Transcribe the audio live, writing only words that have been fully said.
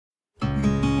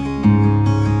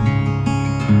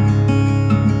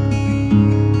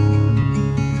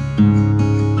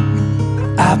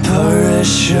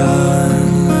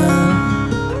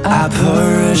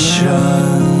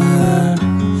Apparition,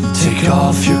 take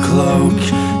off your cloak,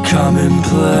 come and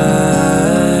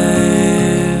play.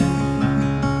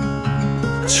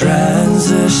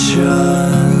 Transition,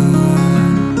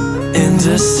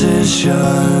 indecision,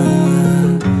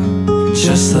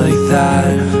 just like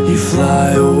that you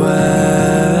fly away.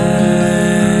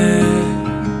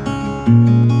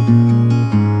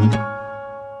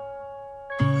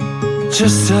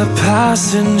 Just a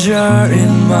passenger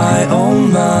in my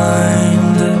own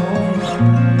mind,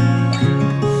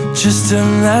 just a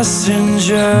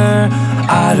messenger,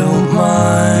 I don't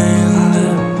mind.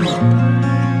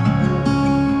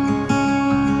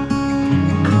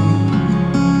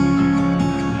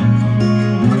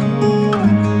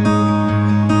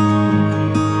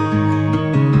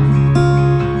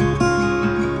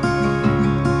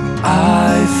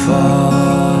 I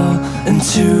fall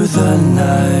into the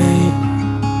night.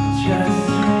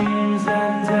 Jetstreams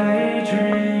and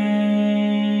daydreams,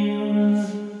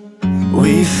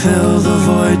 we fill the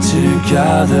void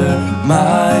together.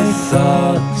 My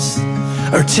thoughts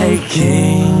are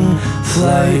taking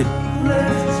flight.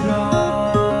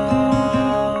 Liftoff,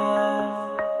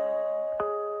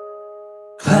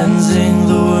 cleansing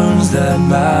the wounds that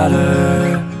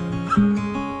matter.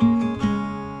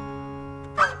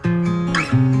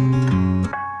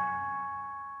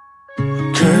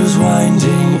 Curves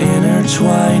winding,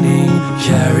 intertwining,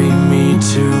 carry me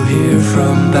to here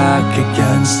from back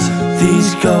against these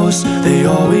ghosts. They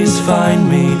always find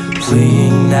me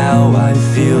fleeing. Now I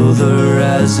feel the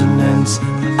resonance.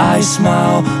 I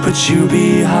smile, put you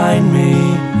behind me.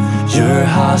 You're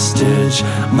hostage,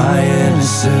 my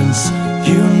innocence.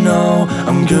 You know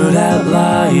I'm good at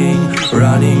lying,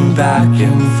 running back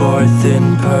and forth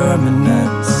in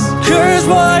permanence. Curves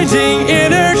winding,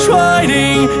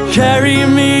 intertwining, carry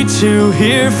me to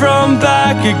here from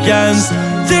back against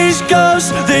these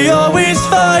ghosts. They always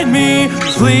find me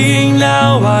fleeing.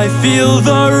 Now I feel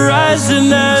the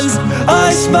resonance.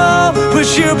 I smile,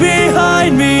 put you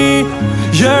behind me.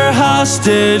 You're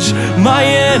hostage, my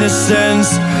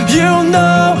innocence. You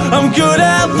know I'm good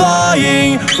at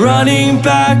lying, running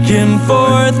back and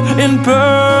forth in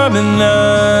permanence.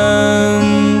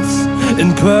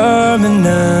 In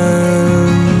permanence.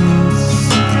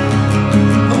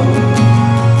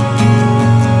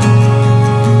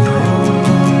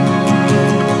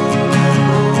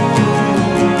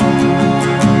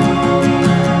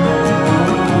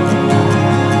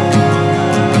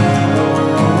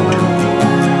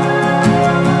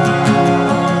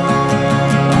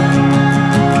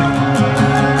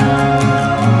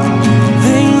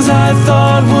 Things I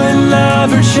thought would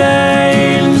never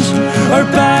change are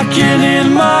back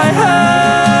in my head.